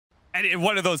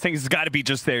one of those things has got to be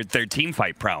just their team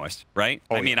fight prowess, right?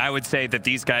 I mean, I would say that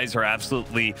these guys are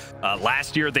absolutely,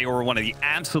 last year they were one of the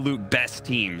absolute best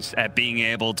teams at being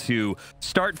able to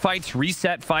start fights,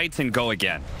 reset fights, and go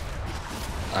again.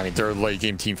 I mean, their late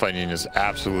game team fighting is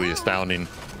absolutely astounding.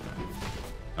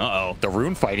 Uh-oh. The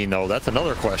rune fighting, though, that's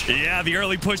another question. Yeah, the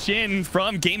early push in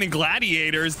from Gaming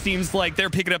Gladiators seems like they're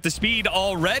picking up the speed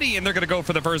already, and they're going to go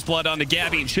for the first blood onto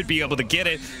Gabby and should be able to get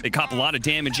it. They cop a lot of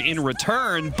damage in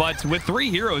return, but with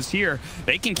 3 heroes here,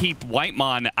 they can keep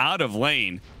Whitemon out of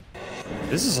lane.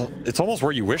 It's almost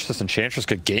where you wish this Enchantress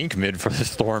could gank mid for this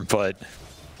Storm, but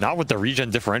not with the regen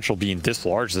differential being this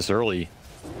large this early.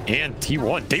 And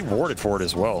T1, they warded for it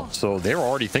as well, so they were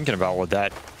already thinking about what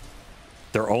that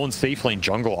their own safe lane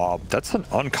jungle ob. That's an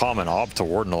uncommon ob to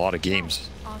ward in a lot of games.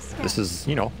 This is,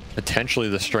 you know, potentially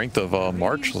the strength of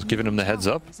March, giving him the heads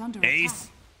up. Ace,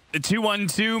 the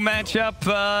 2-1-2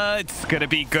 matchup, it's going to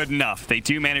be good enough. They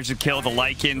do manage to kill the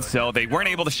Lycan, so they weren't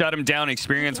able to shut him down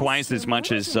experience-wise as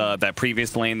much as that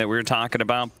previous lane that we were talking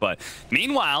about. But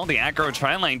meanwhile, the aggro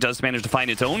tri-lane does manage to find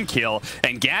its own kill,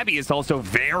 and Gabby is also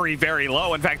very, very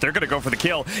low. In fact, they're going to go for the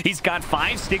kill. He's got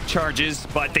 5 stick charges,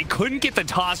 but they couldn't get the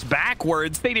toss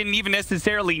backwards. They didn't even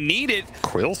necessarily need it.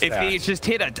 Quill if they just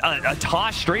hit a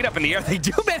toss straight up in the air, they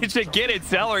do manage to get it.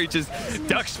 Celery just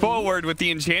ducks forward with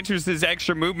the Enchantress's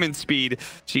extra movement speed.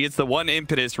 She hits the one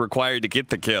impetus required to get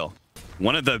the kill.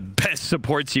 One of the best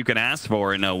supports you can ask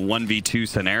for in a 1v2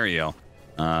 scenario.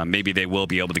 Maybe they will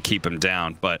be able to keep him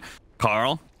down, but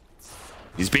Carl,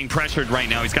 he's being pressured right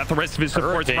now. He's got the rest of his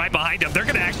supports right behind him. They're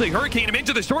going to actually hurricane him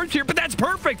into the Storm Sphere, but that's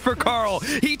perfect for Carl.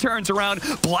 He turns around,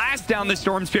 blasts down the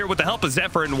Storm Sphere with the help of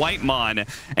Zephyr and Whitemon,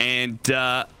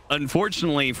 and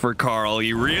unfortunately for Carl,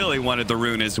 he really wanted the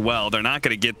rune as well. They're not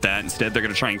going to get that. Instead, they're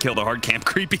going to try and kill the hard camp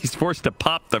creep. He's forced to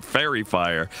pop the fairy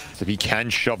fire. So if he can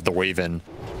shove the wave in,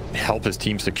 help his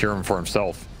team secure him for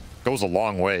himself, goes a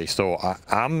long way. So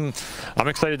I'm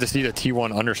excited to see the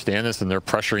T1 understand this, and they're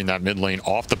pressuring that mid lane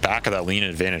off the back of that lean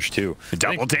advantage too.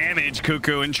 Double damage.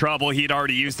 Cuckoo in trouble. He'd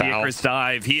already used the Icarus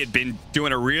dive. He had been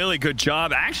doing a really good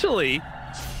job. Actually,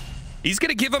 he's going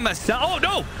to give him a... Oh,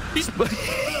 no!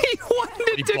 He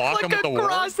wanted to click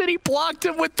across and he blocked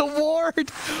him with the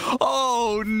ward.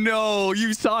 Oh, no.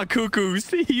 You saw Cuckoo.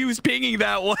 He was pinging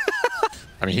that one.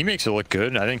 I mean, he makes it look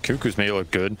good. I think Cuckoo's made it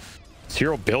look good. This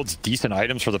hero builds decent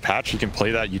items for the patch. He can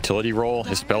play that utility role.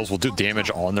 His spells will do damage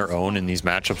on their own in these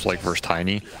matchups like versus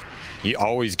Tiny. He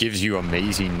always gives you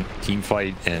amazing team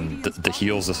fight and the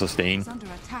heals to sustain.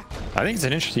 I think it's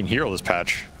an interesting hero this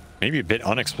patch. Maybe a bit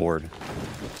unexplored.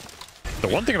 The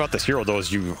one thing about this hero, though,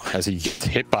 is as he gets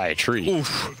hit by a tree.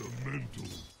 Oof.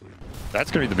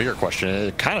 That's going to be the bigger question.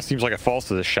 It kind of seems like it falls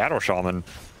to the Shadow Shaman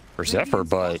for Zephyr,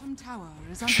 but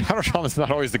Shadow Shaman's not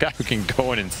always the guy who can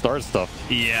go in and start stuff.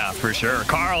 Yeah, for sure.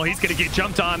 Carl, he's going to get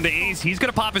jumped on the Ace. He's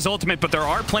going to pop his ultimate, but there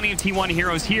are plenty of T1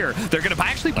 heroes here. They're going to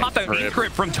actually pop that main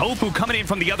crit from Tofu coming in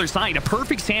from the other side. A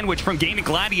perfect sandwich from Gaming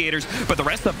Gladiators, but the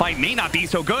rest of the fight may not be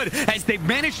so good as they've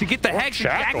managed to get the Hex and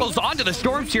Shackles onto the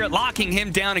Storm Sphere, locking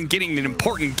him down and getting an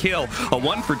important kill. A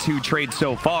 1-for-2 trade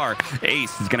so far.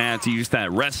 Ace is going to have to use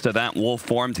that rest of that wolf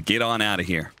form to get on out of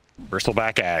here.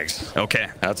 Bristleback Ags. Okay.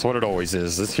 That's what it always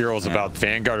is. This hero is about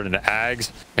Vanguard and Ags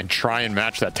and try and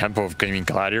match that tempo of Gaming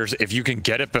Gladiators. If you can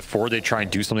get it before they try and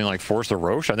do something like Force or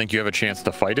Roche, I think you have a chance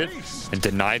to fight it and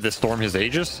deny the Storm his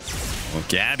Aegis. Well,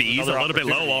 Gabby, he's a little bit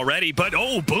low already, but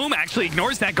oh, Boom actually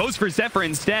ignores that, goes for Zephyr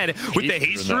instead. With the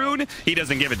haste rune, he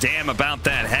doesn't give a damn about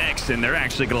that Hex, and they're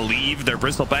actually going to leave their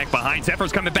Bristleback behind.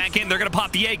 Zephyr's coming back in. They're going to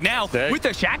pop the egg now. With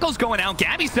the shackles going out,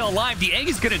 Gabby's still alive. The egg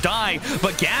is going to die,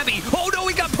 but Gabby, oh no,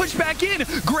 he got pushed back in.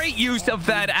 Great use of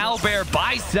that owlbear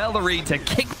by Celery to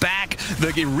kick back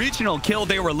the original kill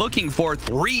they were looking for.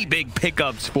 3 big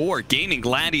pickups for Gaming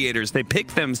Gladiators. They pick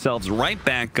themselves right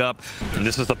back up. And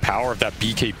this is the power of that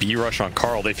BKB rush on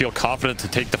Carl. They feel confident to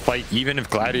take the fight, even if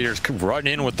Gladiators could run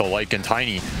in with the Lycan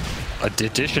Tiny.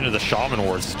 Addition to the Shaman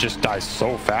wards just dies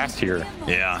so fast here.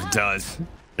 Yeah, it does.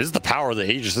 This is the power of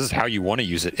the Aegis. This is how you want to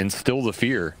use it. Instill the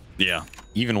fear. Yeah.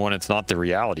 Even when it's not the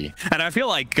reality. And I feel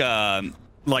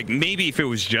like maybe if it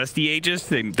was just the Aegis,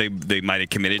 they might have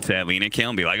committed to that Lina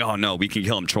kill and be like, oh no, we can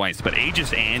kill him twice. But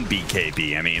Aegis and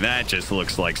BKB, I mean, that just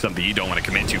looks like something you don't want to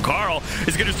commit to. Carl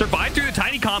is going to survive through the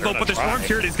Tiny combo, but the Storm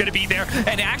Spirit is going to be there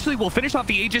and actually will finish off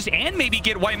the Aegis and maybe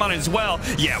get Whitemon as well.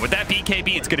 Yeah, with that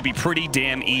BKB, it's going to be pretty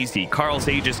damn easy. Carl's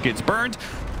Aegis gets burned.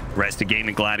 Rest of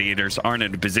Gaming Gladiators aren't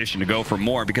in a position to go for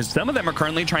more because some of them are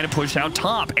currently trying to push out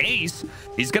top. Ace,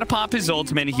 he's going to pop his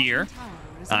ultimate here.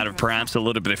 out of perhaps a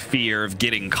little bit of fear of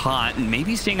getting caught and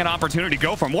maybe seeing an opportunity to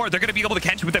go for more. They're going to be able to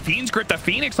catch with the Fiend's Grip, the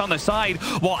Phoenix on the side,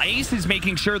 while Ace is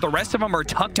making sure the rest of them are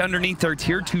tucked underneath their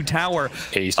tier 2 tower,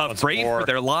 Ace afraid for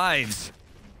their lives.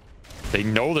 They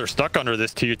know they're stuck under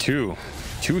this tier 2.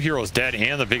 2 heroes dead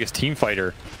and the biggest team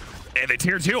fighter. And the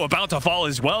tier 2 about to fall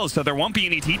as well, so there won't be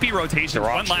any TP rotations.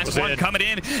 One last one coming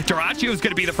in. Dyrachyo is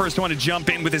going to be the first one to jump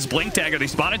in with his Blink Dagger. They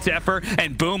spotted Zephyr,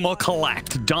 and Boom will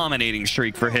collect. Dominating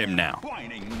streak for him now.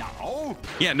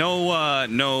 Yeah,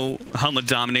 no Helmet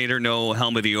Dominator, no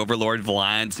Helmet the Overlord,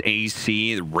 Vlad's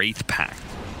AC, Wraith Pact.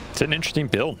 It's an interesting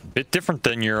build. A bit different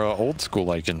than your old school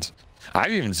Lycans.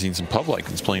 I've even seen some pub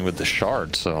Lycans playing with the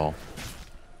Shard, so...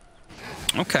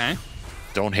 Okay.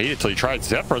 Don't hate it till you try it.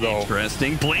 Zephyr, though.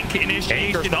 Interesting. Blink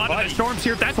initiation onto the Storms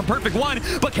here. That's a perfect one.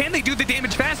 But can they do the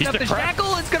damage fast enough? The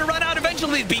Shackle is going to run out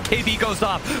eventually. The BKB goes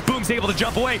off. Boom's able to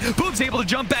jump away. Boom's able to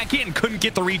jump back in. Couldn't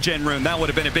get the regen rune. That would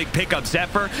have been a big pickup.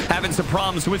 Zephyr having some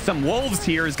problems with some wolves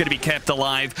here is going to be kept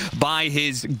alive by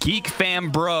his Geek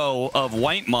Fam bro of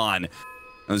Whitemon.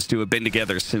 Those two have been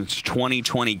together since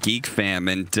 2020 Geek Fam,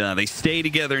 and they stay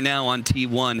together now on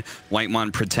T1.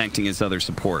 Whitemon protecting his other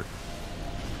support.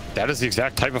 That is the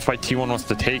exact type of fight T1 wants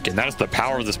to take, and that is the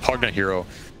power of this Pugna hero.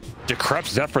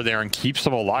 Decreps Zephyr there and keeps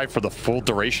him alive for the full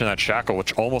duration of that Shackle,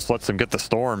 which almost lets them get the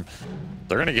Storm.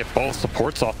 They're going to get both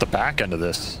supports off the back end of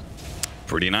this.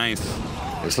 Pretty nice.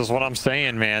 This is what I'm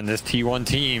saying, man. This T1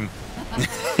 team,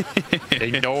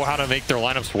 they know how to make their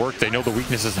lineups work. They know the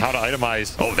weaknesses, how to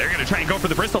itemize. Oh, they're going to try and go for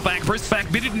the Bristleback. Bristleback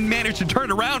didn't manage to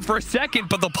turn around for a second,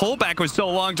 but the pullback was so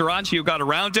long, Dyrachyo got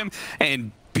around him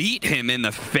and beat him in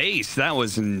the face. That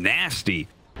was nasty.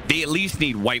 They at least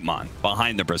need Whitemon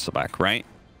behind the Bristleback, right?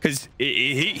 Because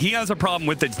he has a problem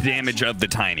with the damage of the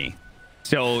Tiny.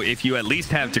 So if you at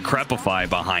least have Decrepify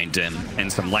behind him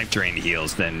and some life drain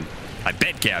heals, then I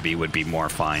bet Gabby would be more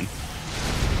fine.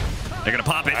 They're going to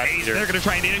pop it. They're going to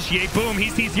try and initiate. Boom. He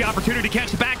sees the opportunity to catch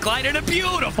the backline, and a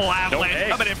beautiful avalanche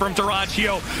coming in from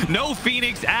Dyrachyo. No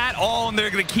Phoenix at all, and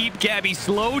they're going to keep Gabby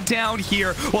slowed down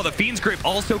here while the Fiend's Grip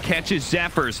also catches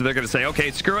Zephyr. So they're going to say, okay,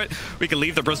 screw it. We can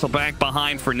leave the Bristleback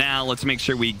behind for now. Let's make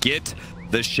sure we get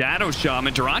the Shadow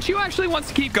Shaman. Dyrachyo actually wants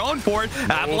to keep going for it.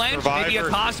 Avalanche, maybe a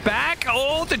toss back.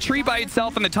 Oh, the tree by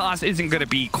itself and the toss isn't going to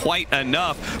be quite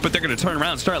enough, but they're going to turn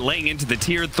around and start laying into the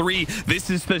tier 3. This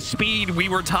is the speed we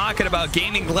were talking about.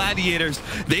 Gaming Gladiators,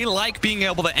 they like being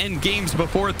able to end games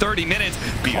before 30 minutes.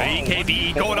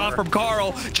 BKB going off from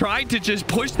Carl, tried to just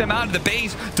push them out of the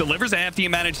base, delivers a hefty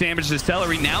amount of damage to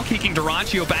Celery, now kicking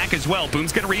Dyrachyo back as well.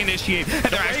 Boom's going to reinitiate,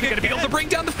 and they're actually going to be able to bring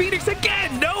down the Phoenix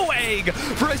again. No egg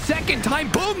for a second time.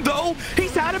 Boom, though,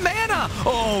 he's out of mana.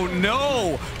 Oh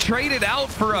no, traded out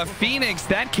for a Phoenix.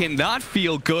 That cannot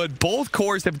feel good. Both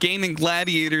cores of Gaming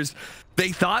Gladiators, they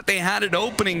thought they had an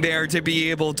opening there to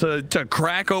be able to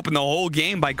crack open the whole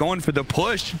game by going for the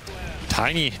push.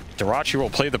 Tiny, Dyrachyo will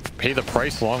pay the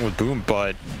price along with Boom,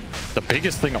 but the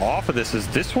biggest thing off of this is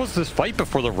this was this fight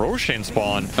before the Roshan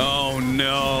spawn. Oh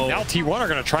no. Now T1 are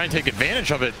going to try and take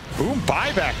advantage of it. Boom,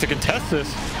 buyback to contest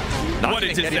this. What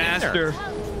a disaster.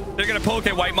 They're going to poke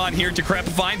at Whitemon here to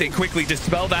Decrepify. They quickly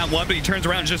dispel that one, but he turns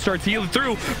around and just starts healing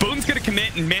through. Boom's going to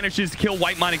commit and manages to kill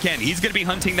Whitemon again. He's going to be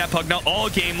hunting that Pugna all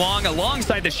game long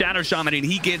alongside the Shadow Shaman, and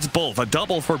he gets both. A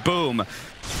double for Boom.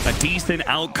 A decent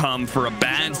outcome for a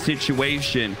bad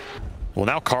situation. Well,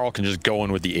 now Carl can just go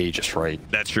in with the Aegis, right?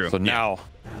 That's true. So now,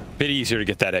 a bit easier to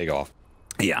get that egg off.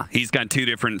 Yeah, he's got two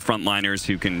different frontliners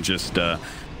who can just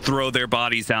throw their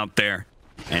bodies out there,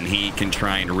 and he can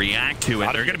try and react to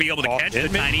it. They're going to be able to catch the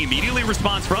Tiny. Immediately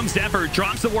response from Zephyr.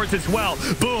 Drops the wards as well.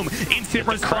 Boom. Instant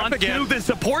response to the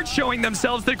support showing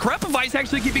themselves. The Decrepify is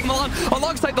actually keeping him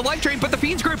alongside the life drain, but the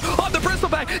Fiend's Grip on the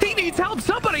Bristleback. He needs help.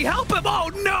 Somebody help him. Oh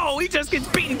no. He just gets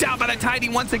beaten down by the Tiny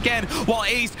once again while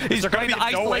Ace is trying to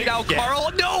isolate out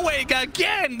Carl. No egg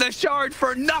again. The shard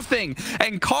for nothing.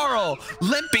 And Carl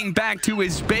limping back to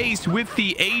his base with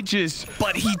the Aegis,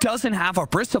 but he doesn't have a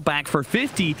Bristleback for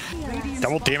 50.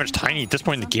 Double damage Tiny at this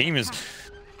point in the game this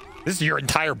is your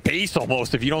entire base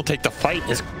almost if you don't take the fight.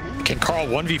 Can Carl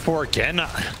 1v4 again?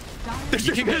 They're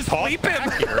just gonna sleep him.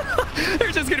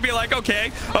 They're just gonna be like,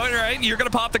 okay, all right, you're gonna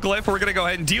pop the glyph. We're gonna go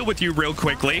ahead and deal with you real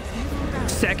quickly.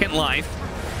 Second life.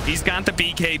 He's got the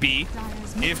BKB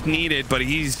if needed, but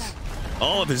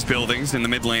all of his buildings in the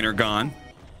mid lane are gone.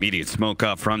 Immediate smoke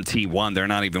up from T1. They're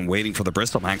not even waiting for the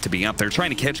Bristleback to be up. They're trying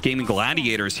to catch Gaming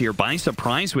Gladiators here by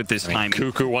surprise with this time.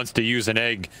 Cuckoo wants to use an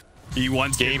egg. He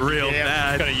wants to get real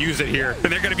bad. He's going to use it here.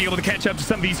 And they're going to be able to catch up to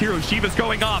some of these heroes. Shiva's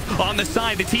going off on the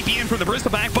side. The TP in for the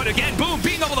Bristleback. But again, Boom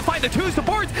being able to find the two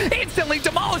supports instantly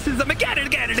demolishes them again and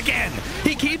again and again.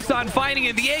 He keeps on fighting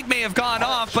it. The egg may have gone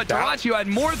off, but Dyrachyo had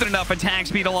more than enough attack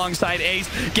speed alongside Ace.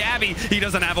 Gabby, he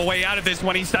doesn't have a way out of this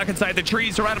one. He's stuck inside the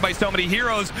trees, surrounded by so many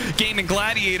heroes. Gaming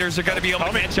Gladiators are going to be able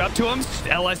to catch up to him.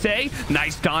 LSA,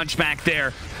 nice dodge back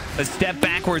there. A step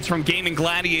backwards from Gaming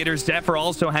Gladiators. Zephyr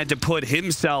also had to put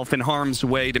himself in harm's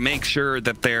way to make sure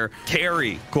that their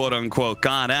carry, quote unquote,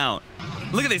 got out.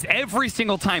 Look at this. Every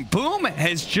single time, Boom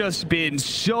has just been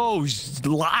so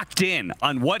locked in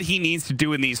on what he needs to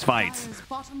do in these fights.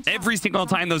 Every single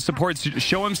time those supports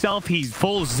show himself, he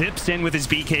full zips in with his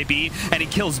BKB, and he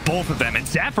kills both of them. And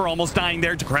Zephyr almost dying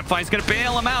there. Decrepify's going to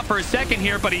bail him out for a second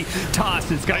here, but he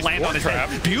tosses. It's going to land on his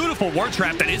head. Beautiful ward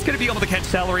trap that is going to be able to catch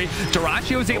Celery.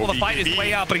 Dyrachyo is able to fight his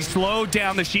way out, but he slowed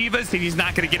down the Shivas, and he's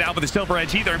not going to get out with the Silver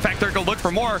Edge either. In fact, they're going to look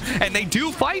for more, and they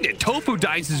do find it. Tofu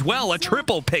dies as well. A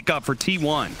triple pickup for T1.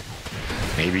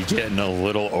 Maybe getting a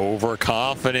little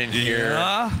overconfident here.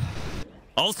 Yeah.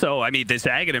 Also, I mean, this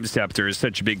Aghanim Scepter is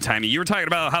such a big timing. You were talking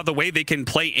about how the way they can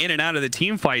play in and out of the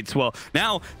team fights. Well,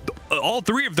 now all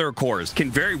three of their cores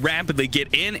can very rapidly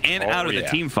get in and out of the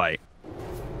team fight.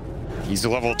 He's a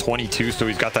level 22, so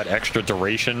he's got that extra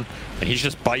duration, and he's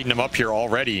just biting him up here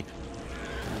already.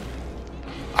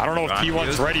 I don't know if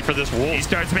T1's ready for this wolf. He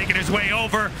starts making his way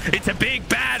over. It's a big,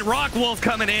 bad rock wolf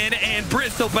coming in, and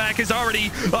Bristleback is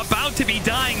already about to be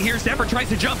dying here. Zephyr tries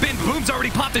to jump in. Boom's already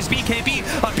popped his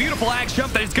BKB. A beautiful axe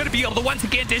jump that is going to be able to once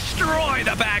again destroy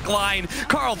the back line.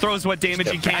 Carl throws what damage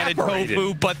he can at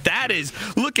Tofu, but that is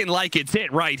looking like it's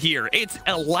it right here. It's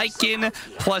a Lycan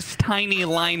plus Tiny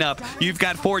lineup. You've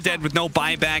got 4 dead with no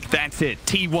buyback. That's it.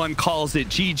 T1 calls it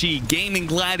GG. Gaming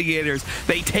Gladiators.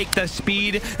 They take the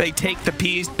speed. They take the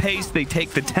pace, they take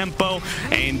the tempo,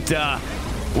 and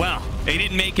well, they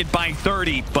didn't make it by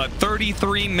 30, but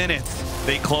 33 minutes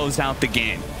they close out the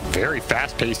game. Very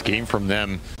fast-paced game from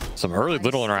them. Some early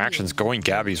little interactions going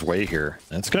Gabby's way here.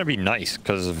 And it's going to be nice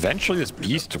because eventually this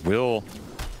beast will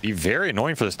be very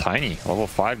annoying for this Tiny level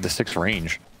 5 to 6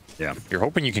 range. Yeah, you're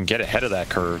hoping you can get ahead of that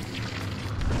curve.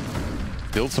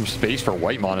 Build some space for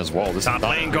Whitemon as well. This top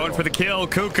lane going for the kill.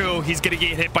 Cuckoo, he's going to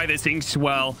get hit by this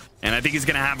Inkswell, and I think he's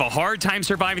going to have a hard time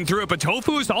surviving through it, but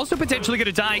Tofu is also potentially going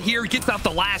to die here. He gets off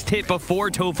the last hit before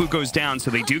Tofu goes down,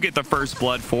 so they do get the first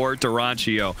blood for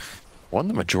Dyrachyo. Won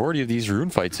the majority of these rune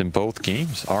fights in both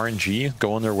games. RNG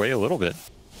going their way a little bit.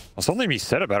 Well, something to be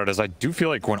said about it is I do feel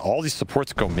like when all these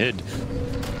supports go mid,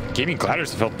 Gaming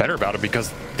Gladiators have felt better about it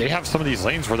because they have some of these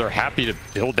lanes where they're happy to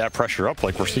build that pressure up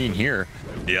like we're seeing here.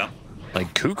 Yeah.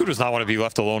 Like, Cuckoo does not want to be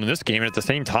left alone in this game, and at the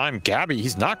same time, Gabby,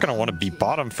 he's not going to want to be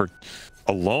bottom for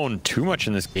alone too much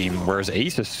in this game, whereas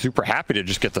Ace is super happy to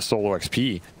just get the solo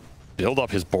XP. Build up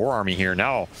his boar army here.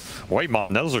 Now,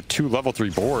 Whitemon, those are 2 level 3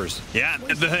 boars. Yeah,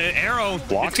 the arrow is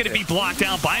going to be blocked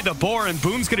out by the boar, and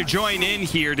Boom's going to join in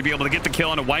here to be able to get the kill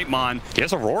on a Whitemon. He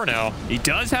has a roar now. He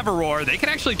does have a roar. They can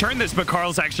actually turn this, but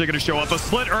Carl's actually going to show up. A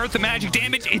split earth, the magic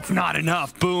damage, it's not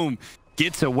enough. Boom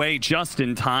gets away just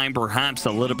in time. Perhaps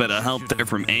a little bit of help there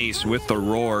from Ace with the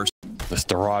roar. This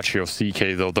Dyrachyo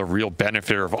CK, though, the real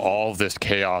benefit of all of this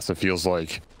chaos, it feels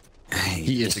like.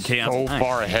 He is so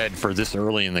far ahead for this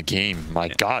early in the game. My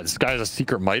God, this guy has a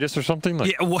secret Midas or something?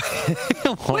 Like, yeah, what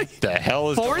the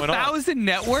hell is going on? 4,000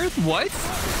 net worth? What?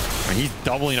 I mean, he's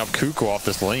doubling up Cuckoo off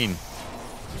this lane.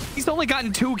 He's only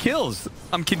gotten 2 kills.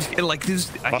 I'm confused. Like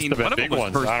this, I mean, one of them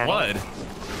was first blood.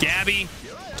 Gabby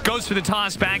goes for the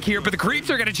toss back here, but the creeps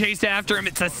are going to chase after him.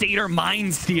 It's a Satyr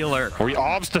Mind Stealer. We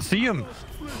obs to see him.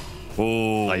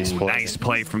 Oh, nice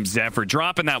play from Zephyr.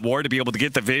 Dropping that ward to be able to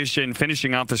get the vision,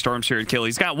 finishing off the Storm Spirit kill.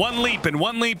 He's got 1 leap and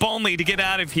 1 leap only to get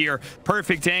out of here.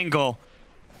 Perfect angle.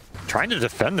 Trying to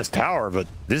defend this tower, but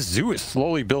this zoo is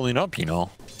slowly building up, you know.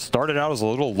 Started out as a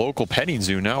little local petting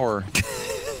zoo. Now we're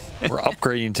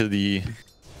upgrading to the,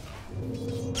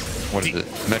 what is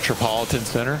it, Metropolitan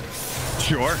Center?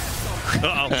 Sure.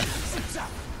 Uh-oh.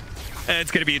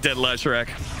 It's going to be a dead Leshrac.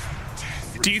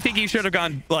 Do you think he should have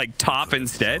gone, like, top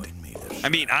instead? I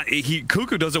mean,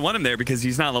 Cuckoo doesn't want him there because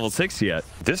he's not level 6 yet.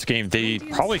 This game, they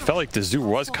probably felt like the zoo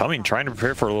was coming, trying to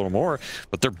prepare for a little more,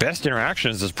 but their best interaction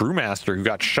is this Brewmaster who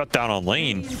got shut down on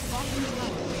lane.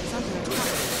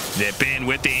 Zip in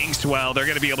with the Inkswell. They're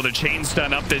going to be able to chain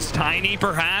stun up this Tiny,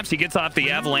 perhaps. He gets off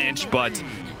the avalanche, but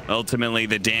ultimately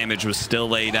the damage was still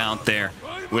laid out there.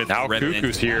 With now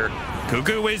Cuckoo's here.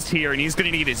 Cuckoo is here, and he's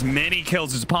going to need as many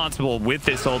kills as possible with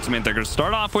this ultimate. They're going to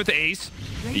start off with Ace.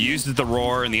 He uses the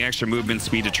roar and the extra movement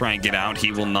speed to try and get out.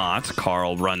 He will not.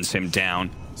 Carl runs him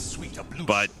down.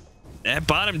 But that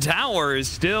bottom tower is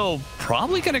still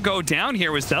probably going to go down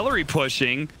here with Celery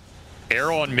pushing.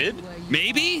 Arrow on mid?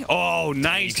 Maybe? Oh,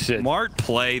 nice. Smart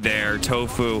play there,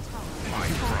 Tofu.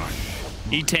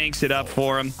 He tanks it up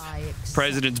for him.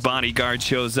 President's bodyguard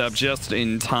shows up just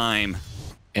in time.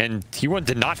 And T1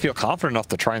 did not feel confident enough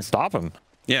to try and stop him.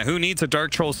 Yeah, who needs a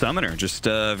Dark Troll Summoner? Just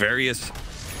various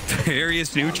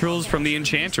neutrals from the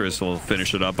Enchantress will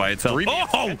finish it up by itself.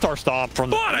 Oh! Centaur Stomp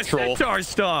from the Troll. What a Centaur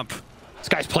Stomp! This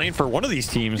guy's playing for one of these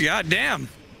teams. God damn.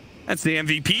 That's the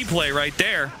MVP play right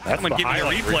there. That's I'm going to give you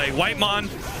a replay. Whitemon.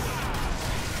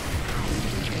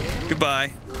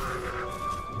 Goodbye.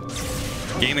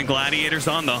 Gaming Gladiators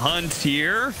on the hunt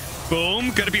here. Boom.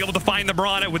 Going to be able to find the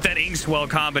Brana with that Inkswell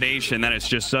combination. That is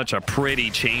just such a pretty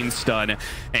chain stun. And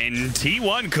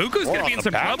T1, Cuckoo's going to be in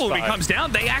some trouble if he comes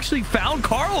down. They actually found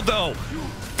Carl, though.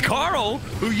 Carl,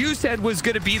 who you said was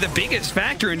going to be the biggest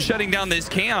factor in shutting down this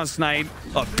Chaos Knight.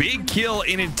 A big kill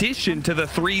in addition to the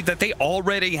 3 that they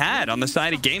already had on the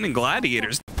side of Gaming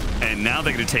Gladiators. And now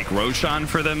they're going to take Roshan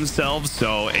for themselves.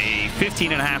 So a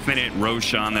 15.5-minute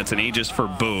Roshan. That's an Aegis for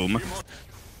Boom.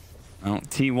 Well,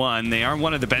 T1, they are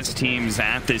one of the best teams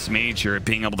at this major at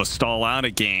being able to stall out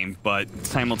a game, but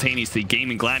simultaneously,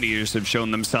 Gaming Gladiators have shown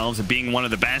themselves as being one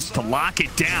of the best to lock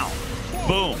it down.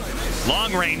 Boom.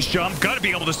 Long range jump. Got to be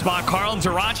able to spot Carl and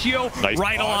Zeraccio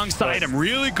right alongside him.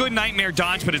 Really good nightmare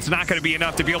dodge, but it's not going to be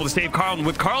enough to be able to save Carl. And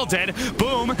with Carl dead,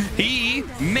 boom, he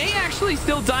may actually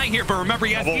still die here, but remember,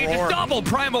 he has the double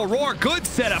primal roar. Good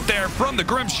setup there from the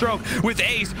Grimstroke with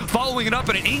Ace, following it up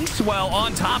in an Inkswell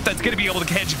on top. That's going to be able to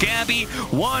catch Gabby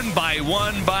one by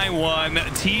one.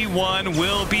 T1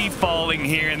 will be falling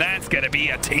here, and that's going to be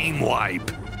a team wipe.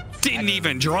 Didn't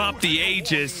even drop the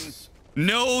Aegis.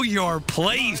 Know your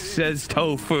place, says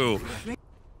Tofu.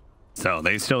 So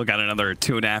they still got another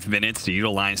 2.5 minutes to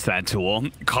utilize that tool.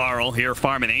 Carl here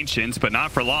farming Ancients, but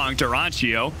not for long.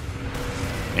 Zeraccio,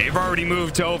 they've already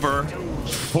moved over.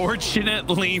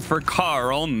 Fortunately for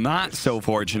Carl, not so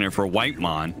fortunate for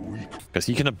Whitemon. Because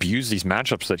he can abuse these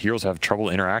matchups that heroes have trouble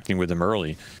interacting with him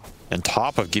early. On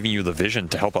top of giving you the vision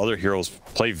to help other heroes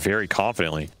play very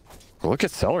confidently. Look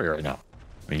at Celery right now.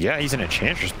 I mean, yeah, he's an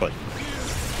Enchantress, but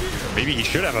maybe he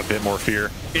should have a bit more fear.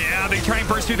 Yeah, they try and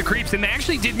burst through the creeps, and they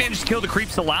actually did manage to kill the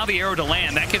creeps to allow the arrow to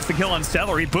land. That gets the kill on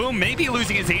Celery. Boom, maybe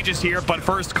losing his Aegis here, but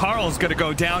first Carl's going to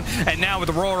go down. And now with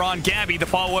the roar on Gabby, the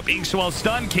follow-up Inkswell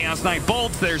stun, Chaos Knight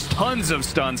bolts. There's tons of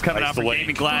stuns coming out from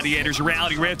Gaming Gladiators.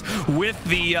 Reality Rift with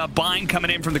the bind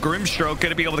coming in from the Grimstroke.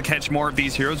 Going to be able to catch more of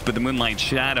these heroes, but the Moonlight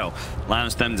Shadow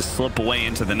allows them to slip away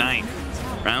into the night.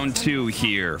 Round 2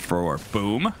 here for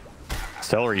Boom.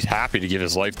 Celery's happy to give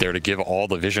his life there to give all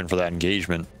the vision for that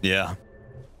engagement. Yeah.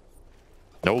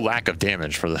 No lack of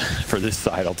damage for this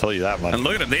side, I'll tell you that much. And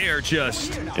look at them, they are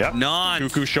just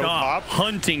non-stop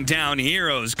hunting down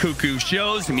heroes. Cuckoo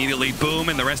shows, immediately Boom,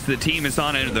 and the rest of the team is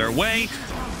on their way.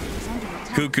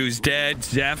 Cuckoo's dead.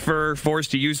 Zephyr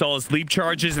forced to use all his leap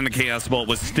charges, and the Chaos Bolt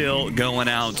was still going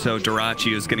out, so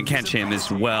Zeraccio is going to catch him as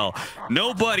well.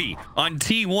 Nobody on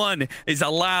T1 is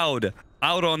allowed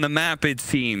out on the map, it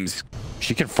seems.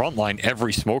 She can frontline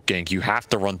every smoke gank. You have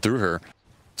to run through her.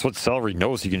 That's what Celery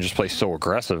knows. He can just play so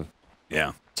aggressive.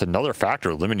 Yeah. It's another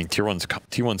factor limiting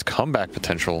T1's comeback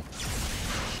potential.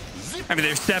 I mean,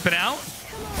 they're stepping out.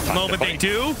 The moment they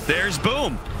do, there's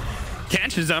Boom.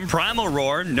 Catches them. Primal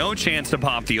Roar. No chance to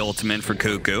pop the ultimate for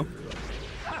Cuckoo.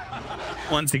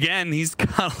 Once again, he's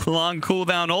got a long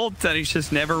cooldown ult that he's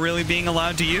just never really being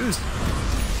allowed to use.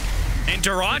 And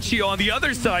Zeraccio on the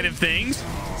other side of things,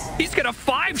 he's got a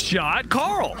 5-shot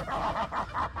Carl.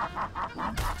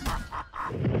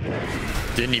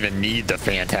 Didn't even need the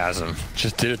Phantasm.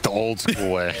 Just did it the old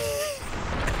school way.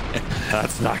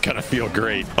 That's not going to feel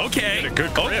great. Okay,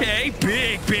 okay,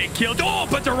 big kill. Oh,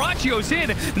 but Zeraccio's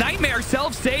in. Nightmare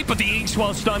self-save, but the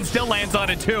Inkswell stun still lands on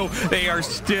it too. They are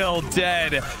still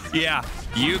dead. Yeah,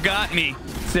 you got me,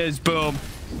 says Boom.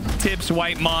 Tips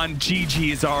Whitemon.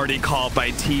 GG is already called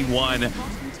by T1.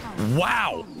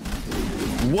 Wow.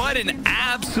 What an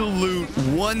absolute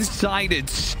one-sided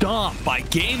stomp by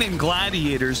Gaming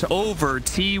Gladiators over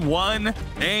T1.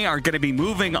 They are going to be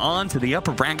moving on to the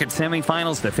upper bracket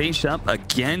semifinals to face up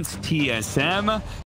against TSM.